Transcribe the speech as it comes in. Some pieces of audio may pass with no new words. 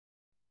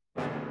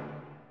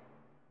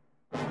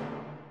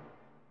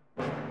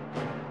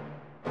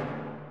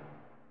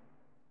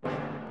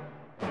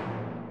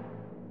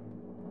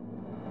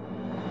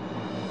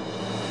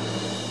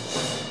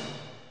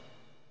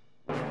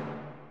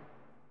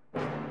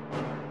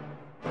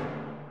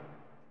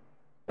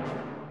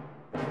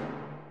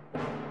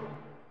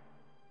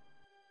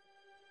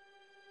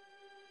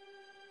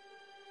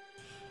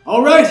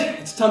Alright,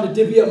 it's time to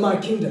divvy up my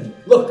kingdom.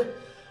 Look,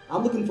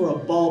 I'm looking for a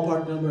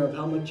ballpark number of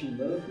how much you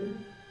love me.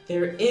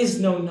 There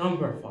is no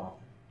number, Father.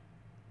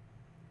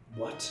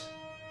 What?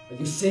 Are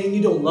you saying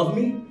you don't love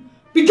me?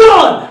 Be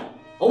gone!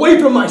 Away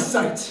from my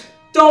sight!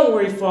 Don't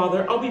worry,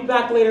 Father. I'll be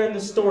back later in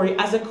the story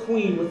as a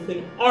queen with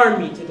an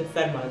army to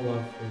defend my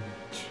love for you.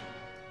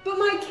 But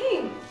my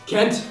king!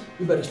 Kent,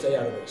 you better stay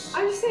out of this.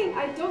 I'm just saying,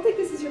 I don't think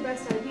this is your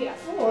best idea.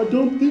 Oh, I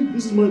don't think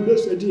this is my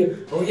best idea.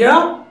 Oh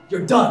yeah?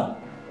 You're done.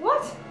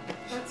 What?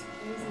 That's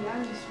crazy.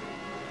 I'm just...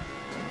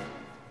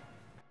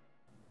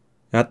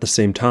 At the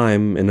same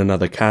time, in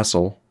another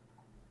castle.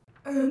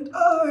 And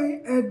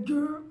I,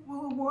 Edgar,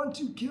 will want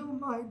to kill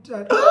my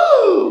dad.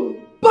 Oh!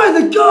 By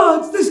the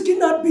gods, this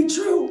cannot be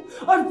true!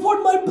 I've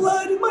poured my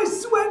blood and my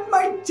sweat and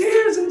my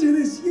tears into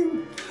this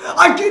youth!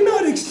 I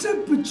cannot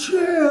accept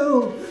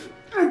betrayal!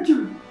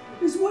 Edgar,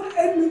 is what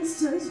Edmund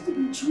says to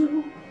be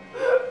true?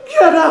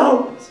 Get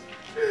out!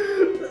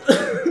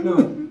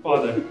 No,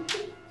 Father,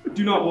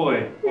 do not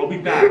worry. I'll be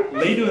back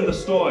later in the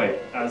story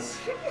as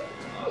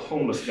a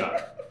homeless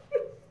guy.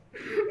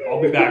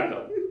 I'll be back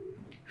though.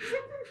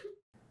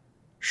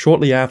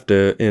 Shortly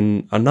after,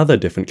 in another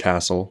different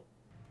castle.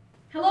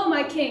 Hello,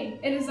 my king.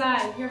 It is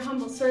I, your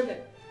humble servant,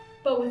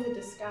 but with a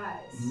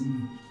disguise.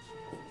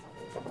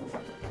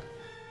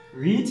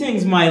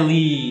 Greetings, my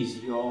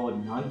liege, your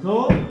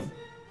uncle.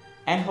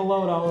 And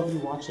hello to all of you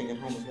watching at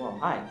home as well.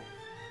 Hi.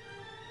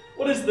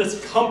 What is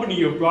this company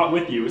you've brought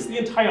with you? Is the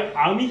entire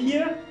army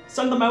here?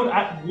 Send them out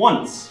at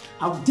once.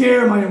 How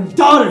dare my own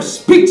daughter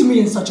speak to me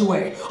in such a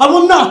way! I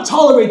will not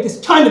tolerate this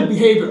kind of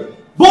behavior!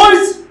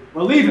 Boys,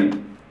 we're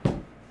leaving!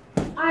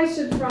 I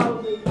should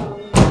probably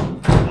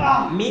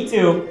follow. Me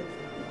too.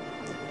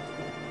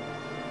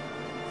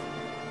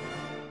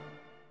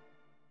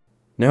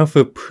 Now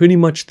for pretty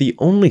much the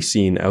only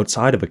scene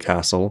outside of a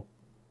castle.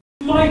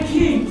 My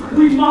king,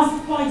 we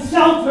must find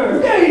shelter!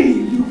 Nay,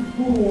 you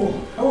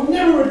fool! I will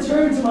never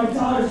return to my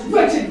daughter's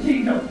wretched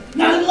kingdom!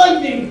 Not in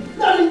lightning!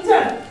 Not in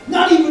death!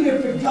 Not even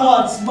if the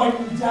gods smite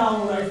me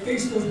down when I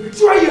face those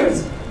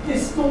betrayers!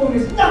 This stone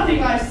is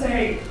nothing, I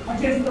say,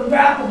 against the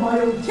wrath of my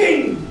own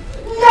king!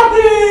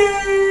 Nothing!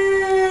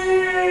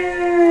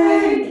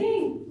 Hi,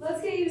 king.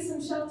 Let's get you to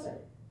some shelter.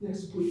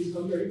 Yes, please.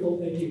 I'm very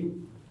cold, thank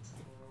you.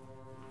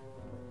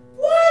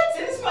 What?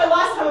 This is my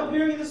last time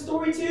appearing in the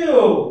story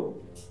too.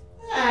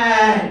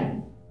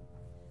 Man.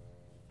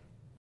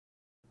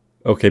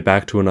 Okay,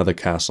 back to another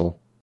castle.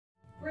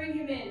 Bring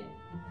him in.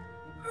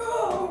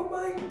 Oh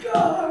my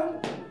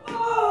god!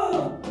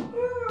 Oh.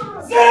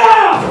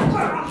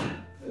 Sarah!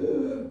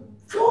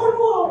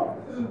 Cornwall!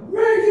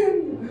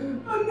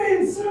 Reagan! A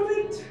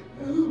manservant!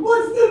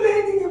 What's the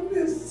meaning of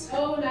this?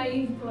 Oh,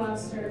 naive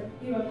Gloucester,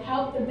 you have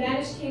helped the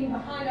banished king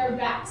behind our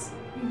backs,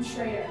 you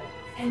traitor,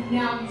 and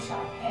now you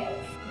shall pay.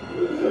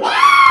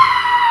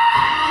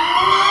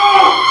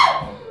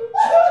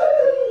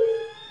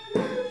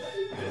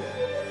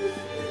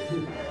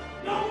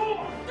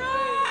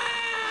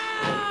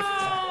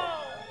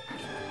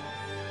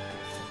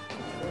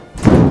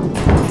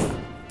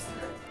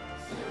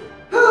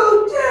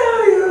 How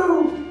dare you!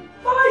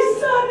 My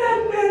son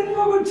Edmund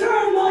will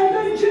return my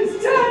vengeance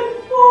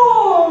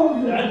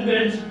tenfold!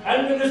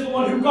 Edmund is the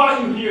one who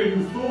got you here,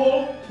 you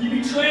fool! He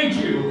betrayed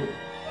you!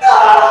 No!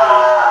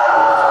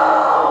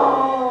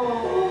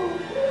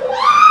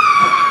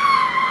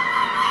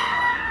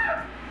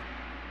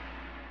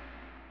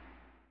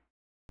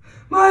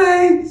 My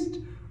haste,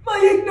 my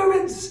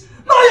ignorance,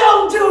 my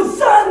own two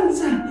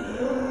sons!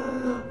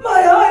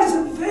 My eyes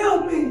have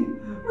failed me,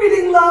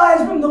 reading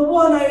lies from the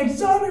one I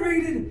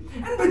exonerated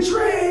and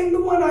betraying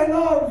the one I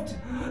loved.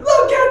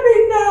 Look at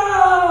me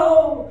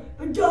now!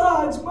 The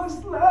gods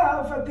must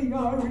laugh at the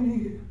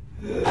irony.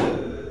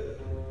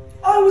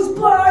 I was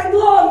blind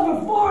long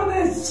before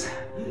this,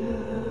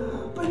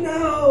 but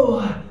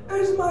now,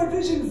 as my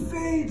vision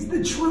fades,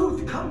 the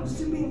truth comes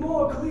to me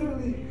more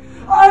clearly.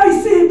 I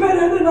see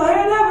better than I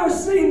had ever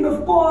seen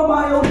before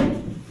my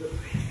own...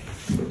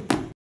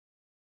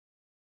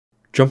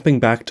 Jumping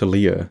back to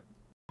Lear.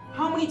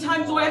 How many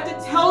times do I have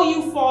to tell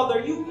you, Father?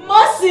 You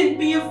mustn't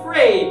be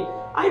afraid.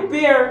 I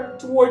bear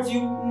towards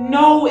you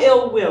no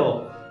ill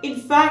will. In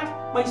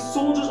fact, my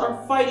soldiers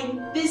are fighting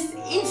this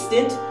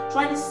instant,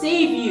 trying to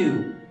save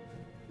you.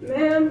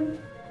 Ma'am,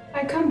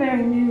 I come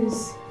bearing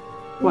news.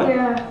 What?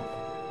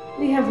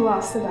 We have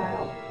lost the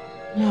battle.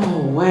 No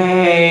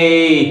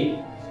way.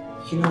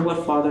 You know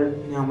what, Father?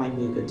 Now might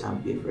be a good time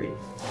to be afraid.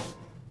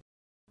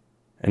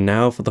 And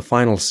now for the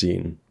final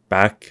scene,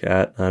 back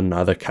at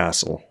another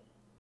castle.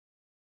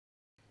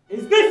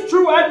 Is this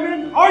true,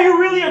 Edmund? Are you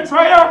really a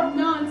traitor?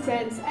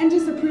 Nonsense. And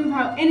just to prove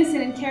how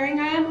innocent and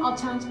caring I am, I'll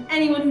challenge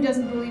anyone who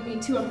doesn't believe me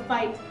to a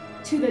fight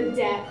to the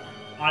death.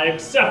 I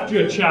accept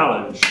your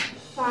challenge.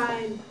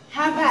 Fine.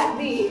 Have at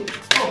thee.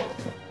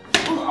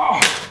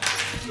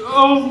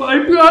 Oh, my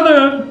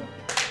brother!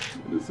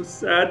 It is a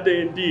sad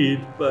day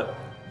indeed, but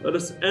let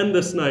us end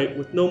this night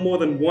with no more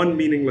than one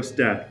meaningless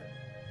death.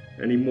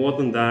 Any more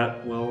than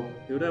that, well,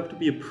 it would have to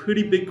be a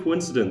pretty big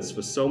coincidence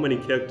for so many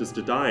characters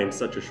to die in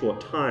such a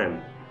short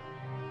time.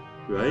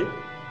 Right?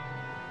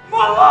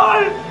 My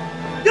Lord!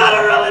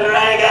 Gunnar and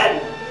Reagan!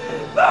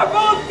 They're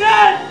both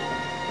dead!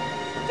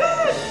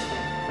 Dead!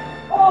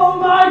 Oh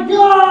my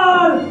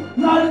God!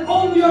 Not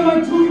only are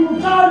my two evil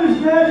daughters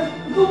dead,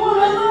 but the one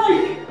I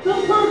like! The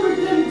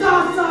perfect and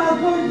docile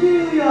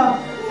Cordelia!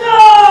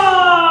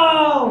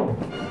 No!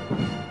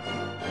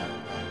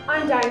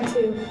 I'm dying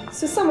too,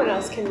 so someone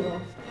else can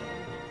go.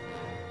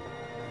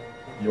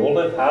 You'll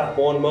live hath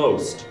borne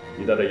most.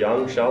 He that are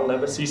young shall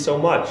never see so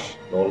much,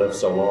 nor live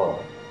so long.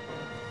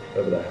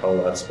 Whatever the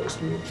hell that's supposed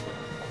to mean.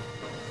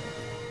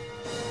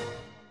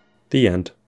 The end.